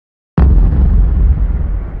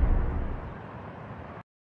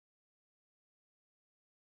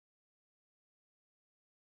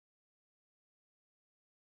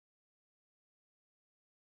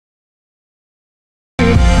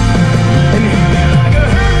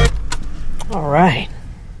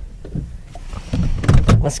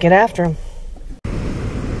let's get after him.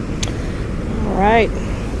 All right,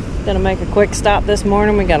 gonna make a quick stop this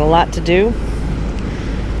morning. We got a lot to do,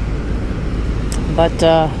 but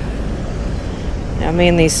I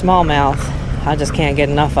mean, these smallmouth, I just can't get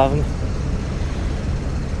enough of them.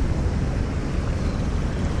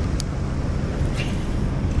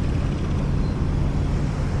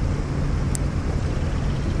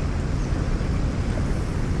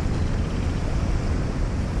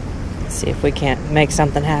 See if we can't make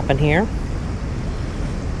something happen here.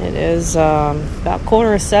 It is about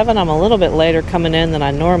 7:15. I'm a little bit later coming in than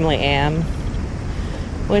I normally am,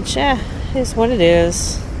 which is what it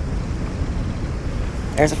is.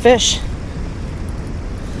 There's a fish.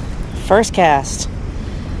 First cast.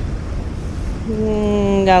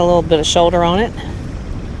 Got a little bit of shoulder on it.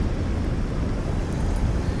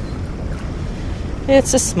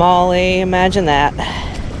 It's a smallie, imagine that.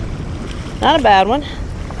 Not a bad one.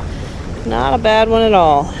 Not a bad one at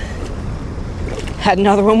all. Had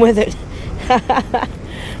another one with it.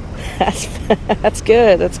 That's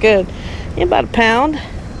good. That's good. About a pound.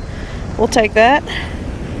 We'll take that.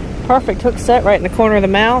 Perfect hook set right in the corner of the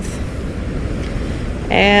mouth.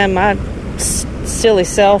 And my silly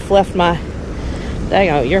self left my...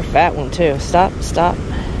 Dang, oh, you're a fat one too. Stop.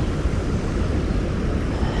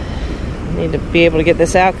 I need to be able to get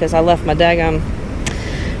this out because I left my daggum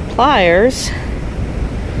pliers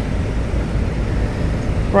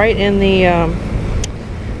right in the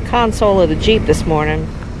console of the Jeep this morning.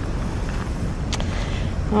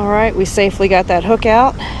 Alright, we safely got that hook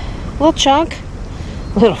out. Little chunk.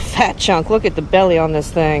 Little fat chunk. Look at the belly on this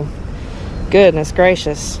thing. Goodness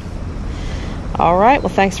gracious. Alright, well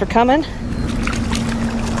thanks for coming.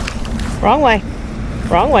 Wrong way.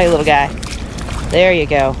 Wrong way, little guy. There you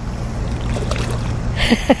go.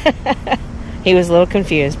 He was a little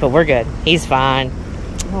confused, but we're good. He's fine.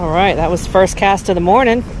 Alright, that was the first cast of the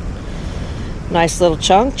morning. Nice little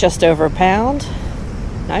chunk, just over a pound.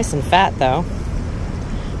 Nice and fat though.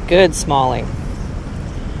 Good smallie.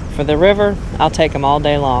 For the river, I'll take them all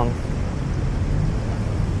day long.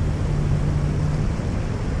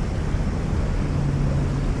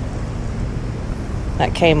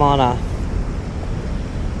 That came on a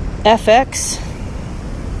FX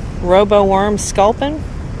Robo Worm Sculpin.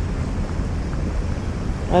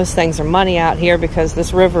 Those things are money out here because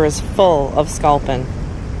this river is full of sculpin.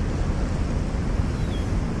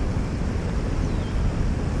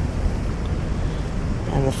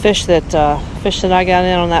 And the fish that I got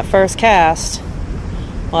in on that first cast,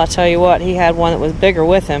 well, I'll tell you what, he had one that was bigger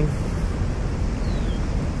with him.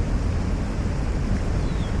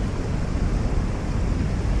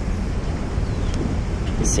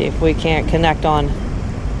 Let's see if we can't connect on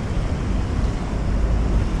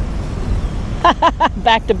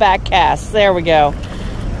back-to-back casts. There we go.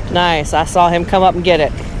 Nice. I saw him come up and get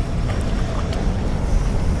it.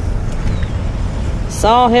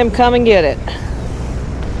 Saw him come and get it.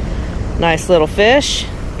 Nice little fish.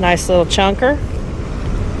 Nice little chunker.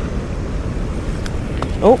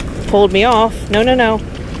 Oh, pulled me off. No.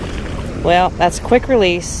 Well, that's a quick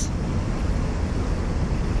release.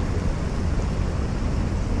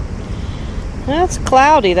 That's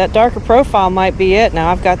cloudy. That darker profile might be it.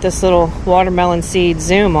 Now I've got this little watermelon seed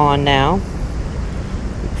zoom on now.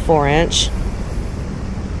 4-inch.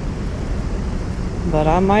 But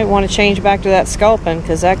I might want to change back to that sculpin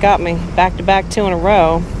because that got me back-to-back 2 in a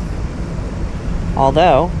row.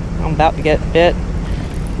 Although, I'm about to get bit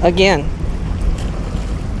again.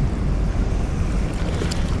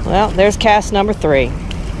 Well, there's cast number 3.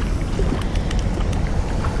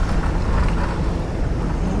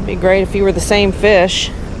 Be great if you were the same fish.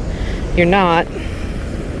 You're not.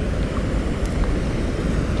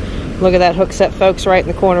 Look at that hook set, folks, right in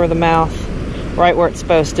the corner of the mouth, right where it's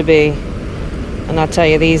supposed to be. And I'll tell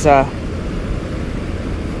you, these little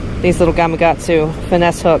Gamakatsu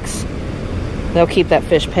finesse hooks, they'll keep that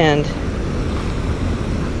fish pinned,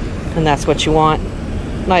 and that's what you want.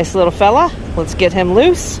 Nice little fella. Let's get him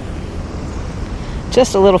loose.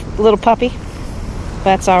 Just a little puppy.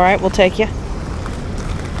 That's all right. We'll take you.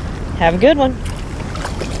 Have a good one.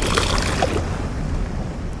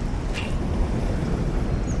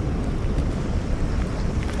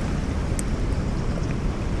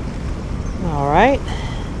 All right.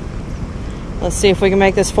 Let's see if we can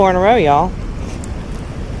make this 4 in a row, y'all.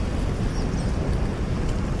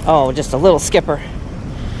 Oh, just a little skipper.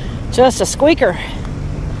 Just a squeaker.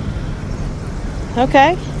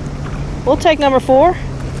 Okay. We'll take number 4.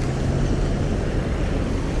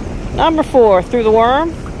 Number 4 through the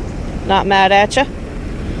worm. Not mad at you.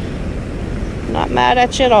 Not mad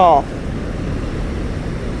at you at all.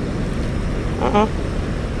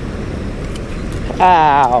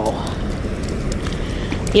 Ow.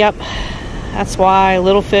 Yep, that's why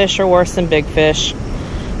little fish are worse than big fish.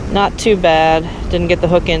 Not too bad. Didn't get the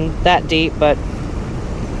hook in that deep, but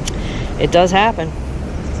it does happen.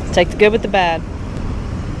 Take the good with the bad.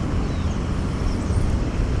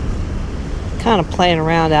 Kind of playing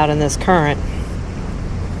around out in this current.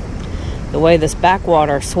 The way this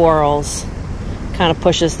backwater swirls kind of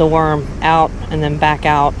pushes the worm out and then back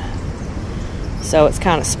out. So it's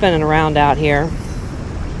kind of spinning around out here,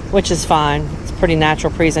 which is fine. It's pretty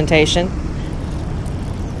natural presentation.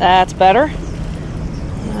 That's better.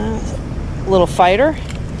 Little fighter.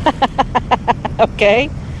 Okay,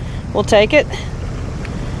 we'll take it.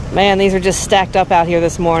 Man, these are just stacked up out here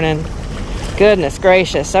this morning. Goodness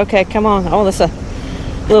gracious. Okay, come on. Oh, this is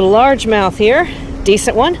a little largemouth here.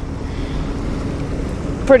 Decent one.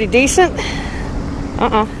 Pretty decent.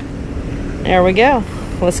 There we go.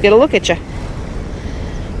 Let's get a look at you.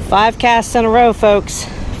 5 casts in a row, folks.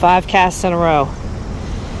 5 casts in a row.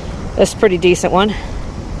 This is a pretty decent one.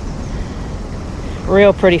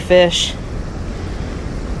 Real pretty fish.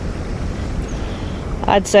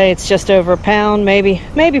 I'd say it's just over a pound, maybe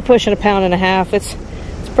pushing a pound and a half. It's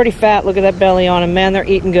pretty fat. Look at that belly on him, man. They're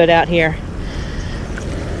eating good out here.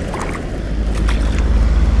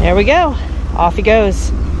 There we go. Off he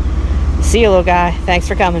goes. See you, little guy. Thanks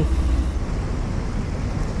for coming.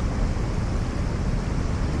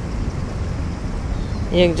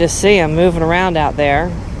 You can just see him moving around out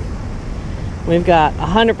there. We've got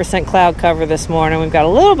 100% cloud cover this morning. We've got a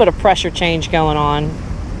little bit of pressure change going on.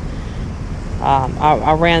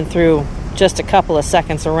 I ran through just a couple of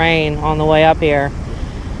seconds of rain on the way up here.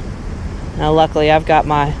 Now, luckily, I've got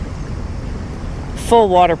my full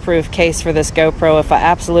waterproof case for this GoPro if I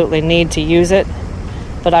absolutely need to use it.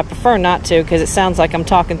 But I prefer not to because it sounds like I'm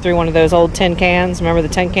talking through one of those old tin cans. Remember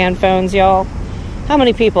the tin can phones, y'all? How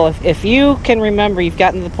many people, if you can remember, you've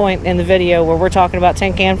gotten to the point in the video where we're talking about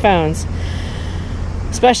tin can phones,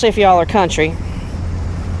 especially if y'all are country,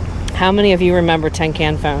 how many of you remember tin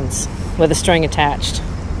can phones with a string attached?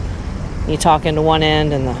 You talk into one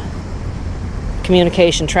end and the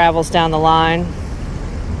communication travels down the line.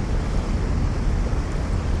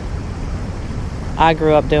 I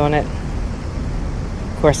grew up doing it.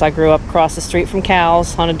 Of course, I grew up across the street from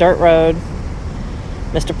cows on a dirt road.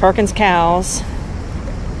 Mr. Perkins Cows.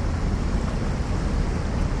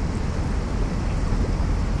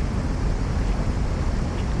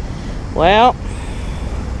 Well,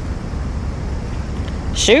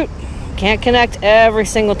 shoot, can't connect every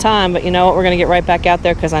single time, but you know what? We're going to get right back out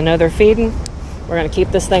there because I know they're feeding. We're going to keep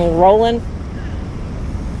this thing rolling.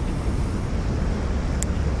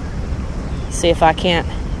 See if I can't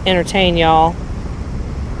entertain y'all.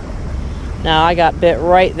 Now, I got bit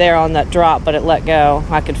right there on that drop, but it let go.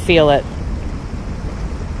 I could feel it.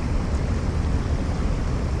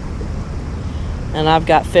 And I've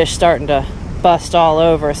got fish starting to bust all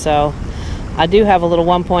over, so I do have a little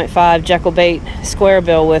 1.5 Jekyll Bait square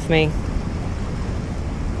bill with me.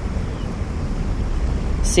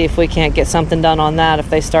 See if we can't get something done on that if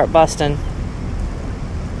they start busting.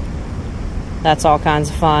 That's all kinds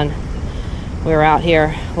of fun. We were out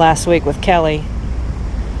here last week with Kelly.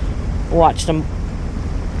 Watched them.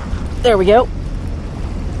 There we go.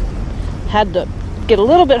 Had to get a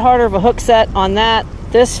little bit harder of a hook set on that.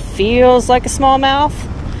 This feels like a smallmouth.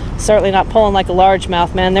 Certainly not pulling like a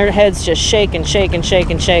largemouth, man. Their heads just shake and shake and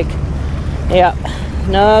shake and shake. Yep,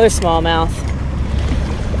 another smallmouth.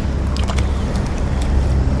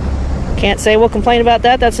 Can't say we'll complain about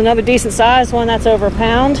that. That's another decent sized one. That's over a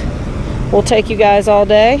pound. We'll take you guys all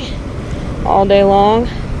day long.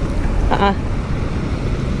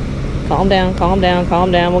 Calm down, calm down,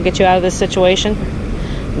 calm down. We'll get you out of this situation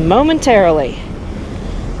momentarily.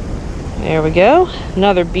 There we go.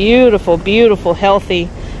 Another beautiful, beautiful, healthy.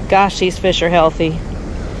 Gosh, these fish are healthy.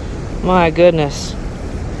 My goodness.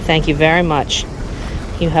 Thank you very much.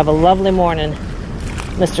 You have a lovely morning,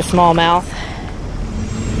 Mr. Smallmouth.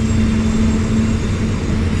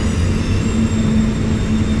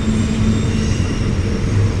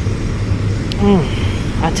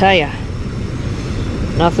 I tell you,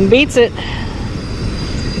 nothing beats it.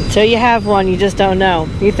 Until you have one, you just don't know.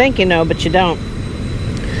 You think you know, but you don't.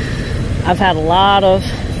 I've had a lot of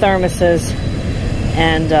thermoses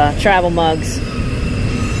and travel mugs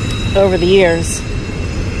over the years,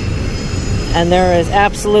 and there is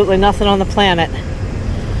absolutely nothing on the planet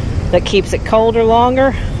that keeps it colder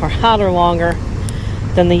longer or hotter longer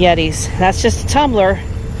than the Yetis. That's just a tumbler,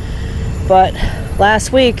 but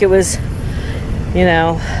last week it was, you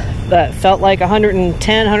know, that felt like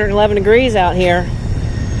 110, 111 degrees out here,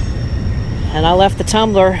 and I left the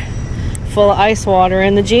tumbler full of ice water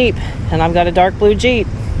in the Jeep, and I've got a dark blue Jeep.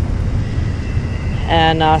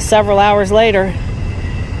 And several hours later,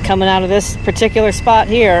 coming out of this particular spot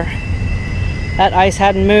here, that ice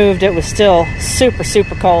hadn't moved. It was still super,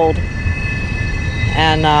 super cold.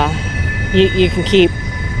 And you can keep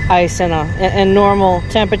ice in normal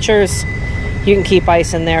temperatures. You can keep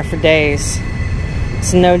ice in there for days.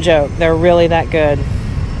 It's no joke. They're really that good.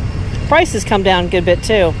 Prices come down a good bit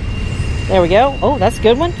too. There we go. Oh, that's a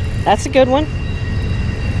good one. That's a good one.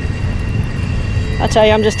 I'll tell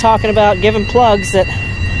you, I'm just talking about giving plugs that,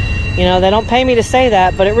 you know, they don't pay me to say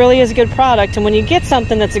that, but it really is a good product. And when you get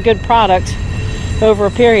something that's a good product over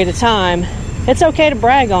a period of time, it's okay to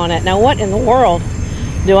brag on it. Now, what in the world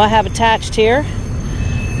do I have attached here?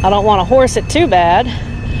 I don't want to horse it too bad.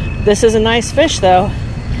 This is a nice fish, though.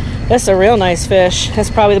 This is a real nice fish.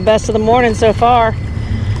 That's probably the best of the morning so far,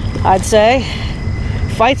 I'd say.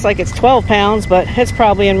 Fights like it's 12 pounds, but it's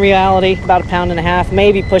probably in reality about 1.5 pounds,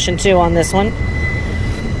 maybe pushing 2 on this one.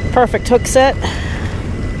 Perfect hook set.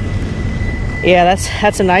 Yeah,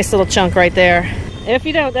 that's a nice little chunk right there. If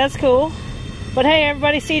you don't, that's cool. But hey,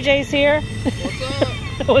 everybody, CJ's here. What's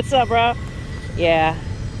up? What's up, bro? Yeah,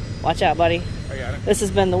 watch out, buddy. I got it. This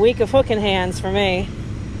has been the week of hooking hands for me.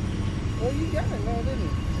 Well, you got it, man, didn't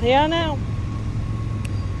you? Yeah, I know.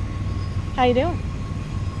 How you doing?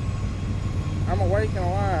 I'm awake and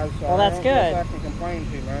alive, so Well, that's I don't guess good. I can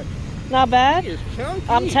complain too much. Not bad. He is chunky.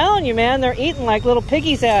 I'm telling you, man, they're eating like little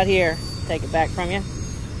piggies out here. Take it back from you.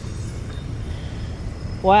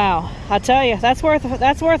 Wow, I tell you, that's worth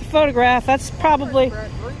a photograph. That's probably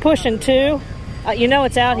pushing 2. You know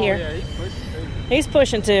it's out here. Yeah, He's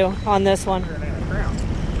pushing 2 on this one.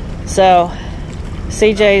 So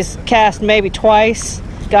CJ's cast maybe twice.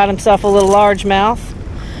 Got himself a little largemouth.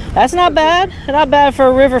 That's not bad. Not bad for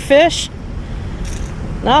a river fish.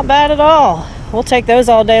 Not bad at all. We'll take those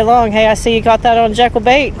all day long. Hey, I see you got that on Jekyll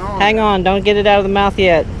Bait. Oh, hang on, don't get it out of the mouth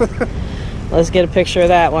yet. Let's get a picture of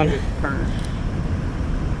that one.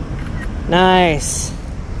 Nice.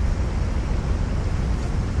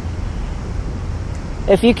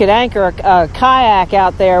 If you could anchor a kayak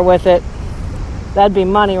out there with it, that'd be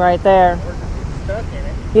money right there. Stuck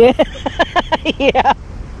in it. Yeah. Yeah.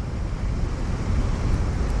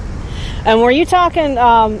 And were you talking,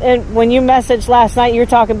 when you messaged last night, you were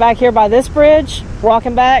talking back here by this bridge,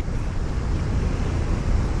 walking back?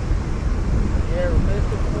 You ever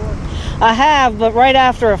fished it before? I have, but right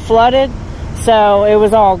after it flooded, so it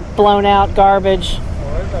was all blown out garbage.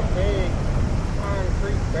 Well, there's a big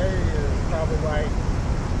concrete barrier, probably like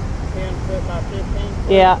 10 foot by 15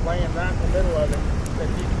 foot, Yeah. laying right in the middle of it, that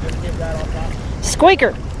you can just get that on top. Squeaker.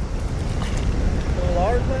 A little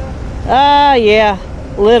large now? Yeah,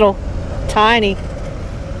 little, tiny.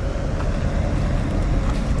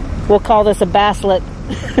 We'll call this a basslet.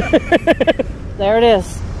 There it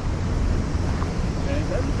is. And it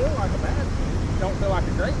doesn't feel like a bad fish. You don't feel like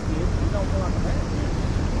a great fish. You don't feel like a bad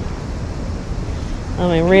fish. Let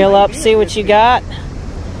me reel up, see what you got.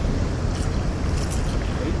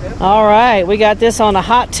 All right, we got this on a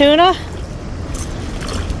hot tuna.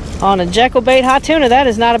 On a Jekyll Bait hot tuna. That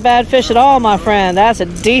is not a bad fish at all, my friend. That's a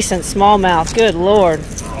decent smallmouth. Good Lord.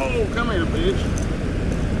 Oh, come here,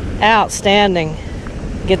 bitch. Outstanding.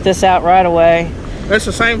 Get this out right away. That's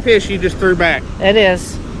the same fish you just threw back. It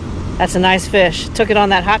is. That's a nice fish. Took it on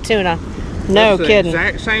that hot tuna. No That's kidding. the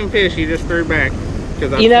exact same fish you just threw back.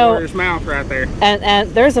 Because I You know- saw his mouth right there.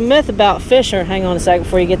 And there's a myth about fisher. Hang on a second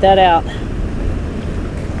before you get that out.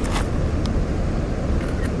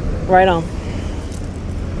 Right on.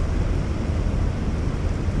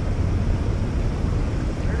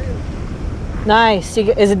 Nice.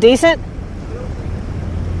 Is it decent?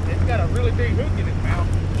 It's got a really big hook in its mouth.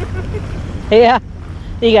 Yeah.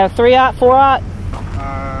 You got a 3/0, 4/0?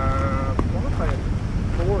 I want to say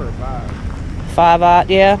it's 4 or 5. 5/0,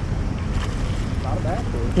 yeah. Not a bad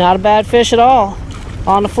fish. Not a bad fish at all.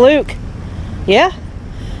 On the fluke. Yeah.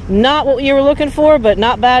 Not what you were looking for, but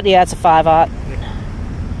not bad. Yeah, it's a 5/0.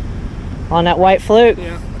 On that white fluke.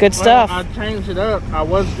 Yeah. Good stuff. Well, I changed it up. I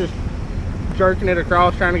was just jerking it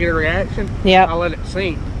across trying to get a reaction. Yep. I let it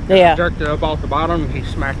sink. Yeah. I jerked it up off the bottom and he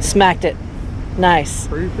smacked it. Smacked it. Nice.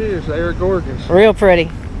 Pretty fish. They are gorgeous. Real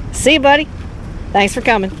pretty. See you, buddy. Thanks for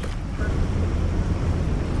coming.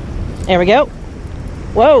 There we go.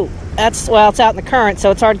 Whoa. Well, it's out in the current,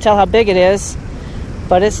 so it's hard to tell how big it is.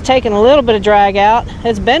 But it's taking a little bit of drag out.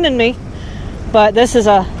 It's bending me. But this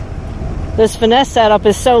finesse setup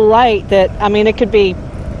is so light that, I mean, it could be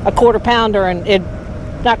a 1/4 pounder and it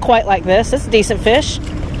not quite like this. It's a decent fish.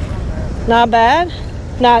 Not bad.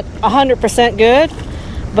 Not 100% good,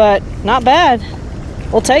 but not bad.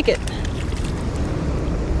 We'll take it.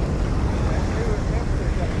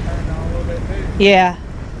 Yeah.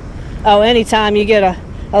 Oh, anytime you get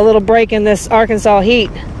a little break in this Arkansas heat.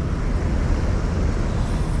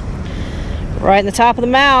 Right in the top of the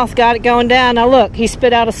mouth, got it going down. Now look, he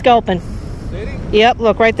spit out a sculpin. Did he? Yep,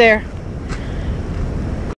 look right there.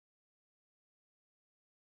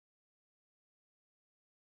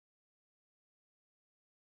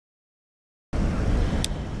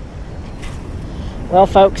 Well,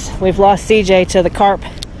 folks, we've lost CJ to the carp.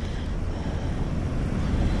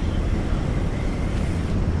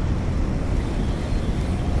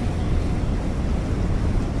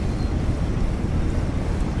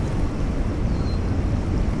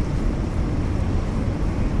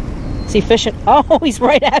 Is he fishing? Oh, he's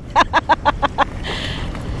right at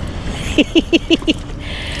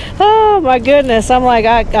oh my goodness. I'm like,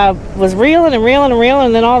 I was reeling and reeling and reeling,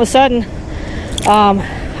 and then all of a sudden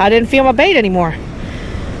I didn't feel my bait anymore,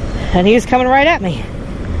 and he was coming right at me.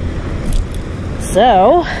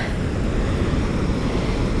 So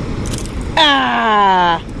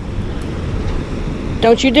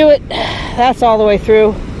don't you do it. That's all the way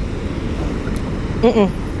through.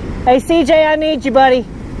 Hey CJ, I need you, buddy.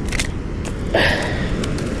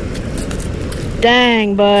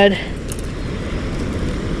 Dang, bud.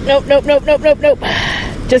 Nope, nope, nope, nope, nope, nope.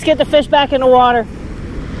 Just get the fish back in the water.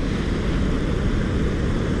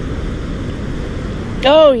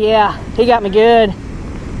 Oh yeah, he got me good.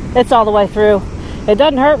 It's all the way through. It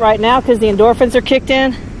doesn't hurt right now because the endorphins are kicked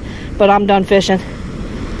in, but I'm done fishing.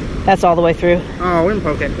 That's all the way through. Oh, we can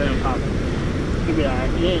poke that damn pocket. You'll be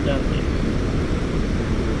alright. You ain't done fishing.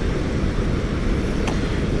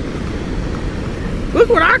 Look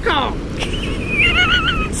what I caught!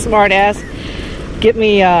 Smart ass. Get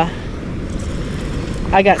me, I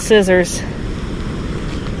got scissors.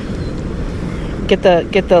 Get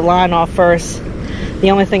the line off first. The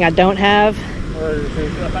only thing I don't have.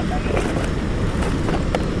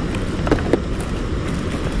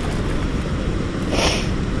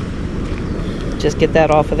 Just get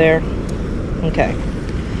that off of there. Okay.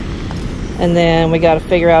 And then we got to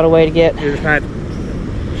figure out a way to get. You're just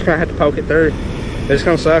gonna have to poke it through. It's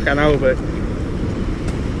gonna suck, I know, but.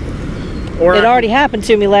 Or it already happened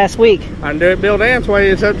to me last week. I can do it Bill Dance way.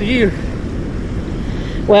 It's up to you.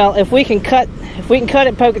 Well, if we can cut it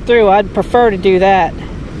and poke it through, I'd prefer to do that.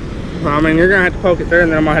 Well, I mean, you're gonna have to poke it through,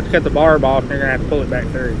 and then I'm gonna have to cut the barb off, and you're gonna have to pull it back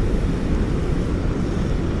through.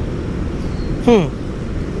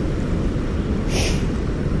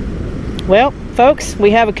 Well, folks,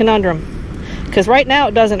 we have a conundrum. Because right now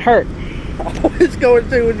it doesn't hurt. Oh, it's going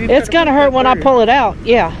to when you. It's gonna hurt when I pull it out.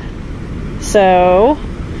 Yeah. So,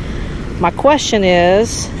 my question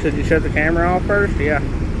is. Should you shut the camera off first? Yeah.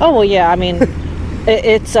 Oh well, yeah. I mean,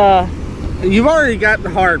 it's You've already got the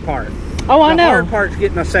hard part. Oh, I know. The hard part's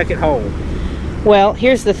getting a second hole. Well,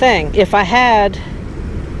 here's the thing. If I had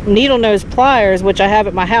needle nose pliers, which I have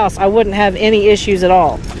at my house, I wouldn't have any issues at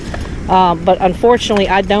all. But unfortunately,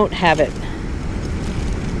 I don't have it.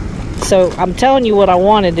 So I'm telling you what I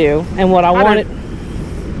want to do and what I want to.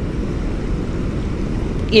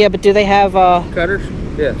 Yeah, but do they have cutters?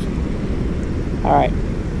 Yes. All right.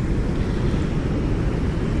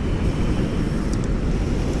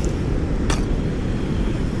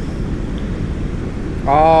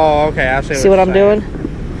 Oh, okay. I see. See what I'm doing?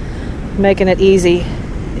 Making it easy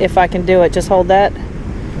if I can do it. Just hold that.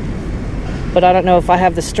 But I don't know if I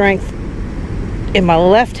have the strength in my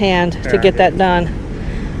left hand to get that done.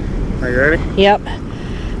 Are you ready? Yep.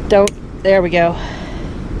 There we go.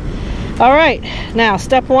 All right. Now,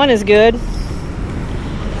 step one is good.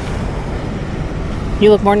 You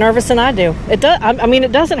look more nervous than I do. It does. I mean,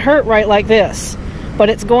 it doesn't hurt right like this, but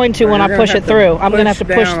it's going to when I push it through. I'm going to have to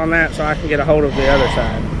push down on that so I can get a hold of the other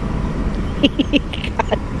side.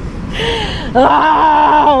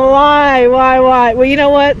 Oh, why? Well, you know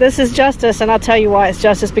what? This is justice, and I'll tell you why it's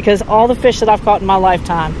justice. Because all the fish that I've caught in my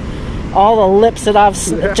lifetime, all the lips that I've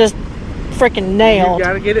just freaking nailed. You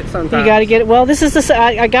got to get it sometimes. You got to get it. Well, this is the.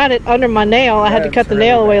 I got it under my nail. I had to cut the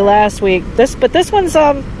nail away last week. But this one's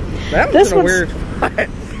That was in a weird spot.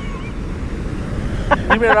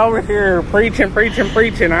 You've been over here preaching.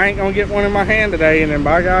 I ain't gonna get one in my hand today, and then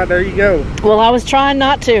by God, there you go. Well, I was trying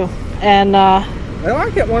not to, and well, I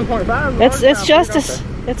get 1.5. It's justice.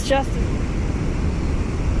 It's justice.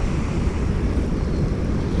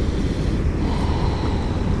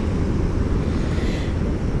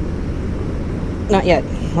 Not yet.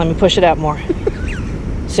 Let me push it out more.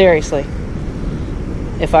 Seriously.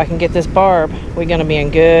 If I can get this barb, we're gonna be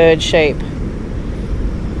in good shape.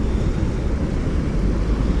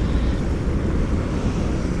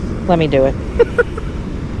 Let me do it.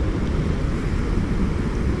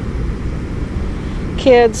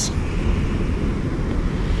 Kids.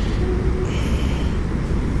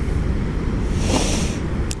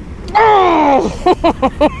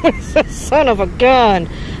 Oh, son of a gun.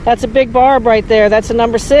 That's a big barb right there. That's a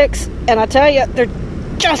number 6. And I tell you, they're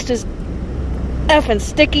just as effing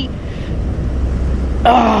sticky.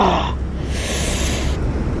 Oh.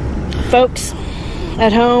 Folks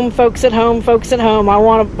at home, folks at home, folks at home. I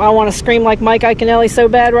want to scream like Mike Iaconelli so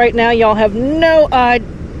bad right now. Y'all have no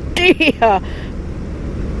idea.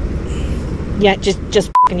 Yeah,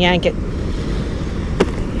 just fucking yank it.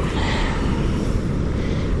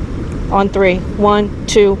 On 3. 1,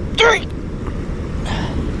 2, 3.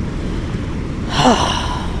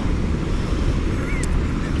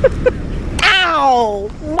 Ow!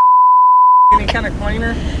 Any kind of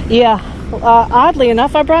cleaner? Yeah. Oddly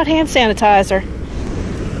enough, I brought hand sanitizer.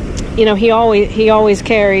 You know, he always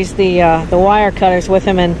carries the wire cutters with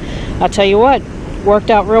him, and I'll tell you what, worked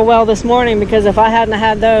out real well this morning, because if I hadn't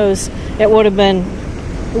had those, it would have been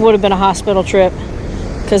a hospital trip,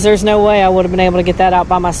 because there's no way I would have been able to get that out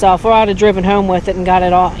by myself, or I'd have driven home with it and got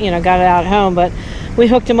it out at home. But we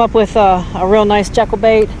hooked him up with a real nice Jekyll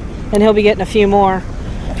Bait, and he'll be getting a few more.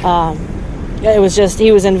 It was just,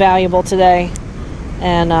 he was invaluable today,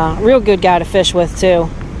 and real good guy to fish with too.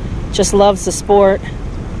 Just loves the sport,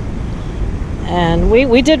 and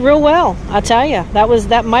we did real well. I tell you,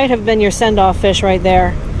 that might have been your send-off fish right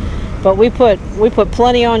there. But we put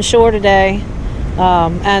plenty on shore today,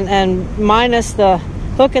 and minus the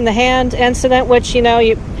hook in the hand incident, which, you know,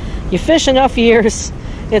 you fish enough years,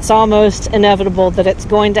 it's almost inevitable that it's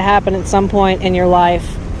going to happen at some point in your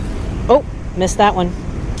life. Oh, missed that one.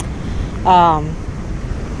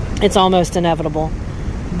 It's almost inevitable,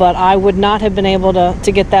 but I would not have been able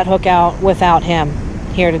to get that hook out without him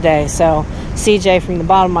here today. So CJ, from the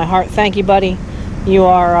bottom of my heart, thank you, buddy.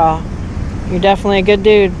 You're definitely a good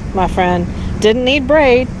dude, my friend. Didn't need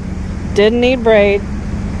braid,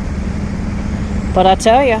 but I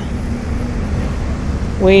tell you,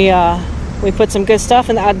 we put some good stuff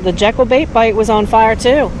in. The Jekyll Bait bite was on fire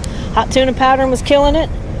too. Hot tuna pattern was killing it.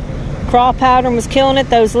 Craw pattern was killing it.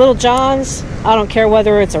 Those little johns, I don't care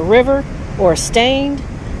whether it's a river or a stained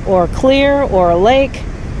or a clear or a lake,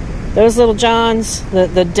 those little johns,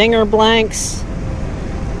 the dinger blanks,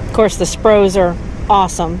 of course the spros are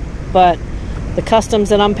awesome, but the customs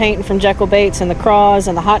that I'm painting from Jekyll Baits, and the craws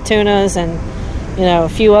and the hot tunas, and, you know, a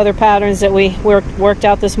few other patterns that we worked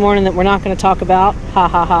out this morning that we're not going to talk about,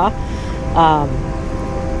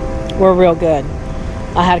 were real good.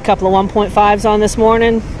 I had a couple of 1.5s on this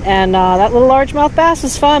morning, and that little largemouth bass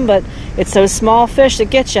was fun, but it's those small fish that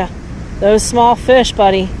get you. Those small fish,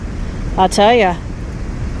 buddy, I'll tell you,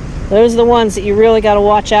 those are the ones that you really got to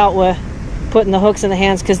watch out with putting the hooks in the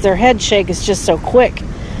hands, because their head shake is just so quick,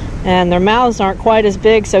 and their mouths aren't quite as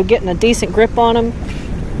big, so getting a decent grip on them,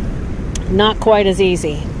 not quite as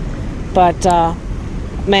easy. But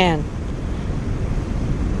man,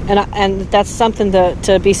 and that's something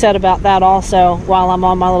to be said about that also, while I'm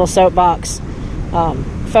on my little soapbox.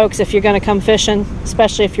 Folks, if you're going to come fishing,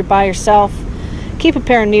 especially if you're by yourself, keep a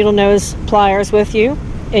pair of needle nose pliers with you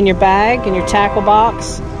in your bag, in your tackle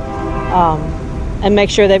box, and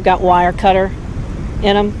make sure they've got wire cutter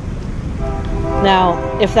in them.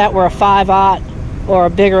 Now, if that were a 5/0 or a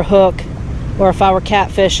bigger hook, or if I were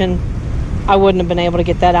catfishing, I wouldn't have been able to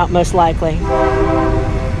get that out, most likely.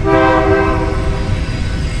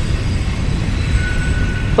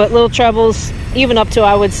 But little trebles, even up to,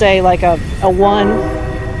 I would say, like a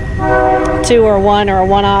 1, 2 or 1 or a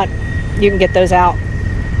 1/0, you can get those out.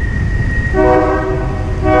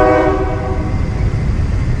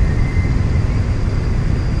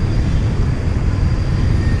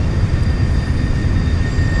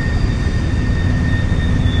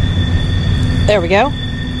 There we go.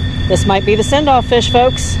 This might be the send-off fish,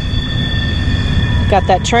 folks. Got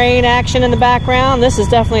that train action in the background. This is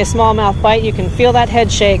definitely a smallmouth bite. You can feel that head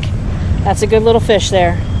shake. That's a good little fish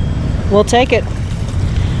there. We'll take it.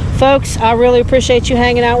 Folks, I really appreciate you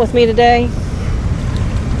hanging out with me today.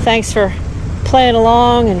 Thanks for playing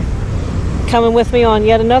along and coming with me on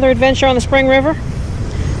yet another adventure on the Spring River.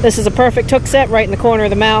 This is a perfect hook set right in the corner of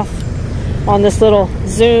the mouth on this little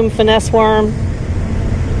Zoom finesse worm.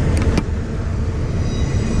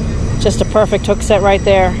 Just a perfect hook set right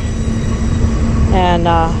there, and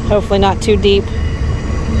hopefully not too deep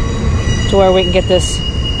to where we can get this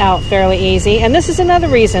out fairly easy. And this is another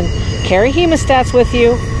reason, carry hemostats with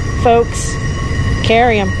you, folks.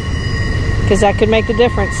 Carry them, because that could make the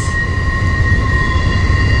difference.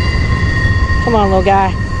 Come on, little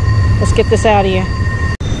guy, let's get this out of you.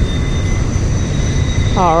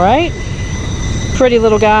 All right, pretty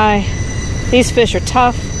little guy. These fish are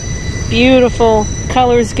tough, beautiful,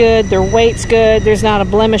 color's good, their weight's good, there's not a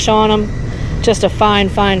blemish on them. Just a fine,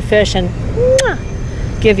 fine fish. And mwah,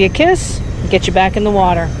 give you a kiss, Get you back in the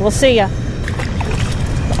water. We'll see ya.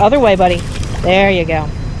 Other way, buddy. There you go.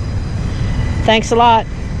 Thanks a lot.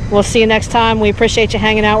 We'll see you next time. We appreciate you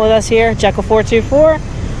hanging out with us here. Jekyll 424.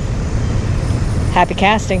 Happy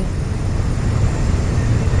casting.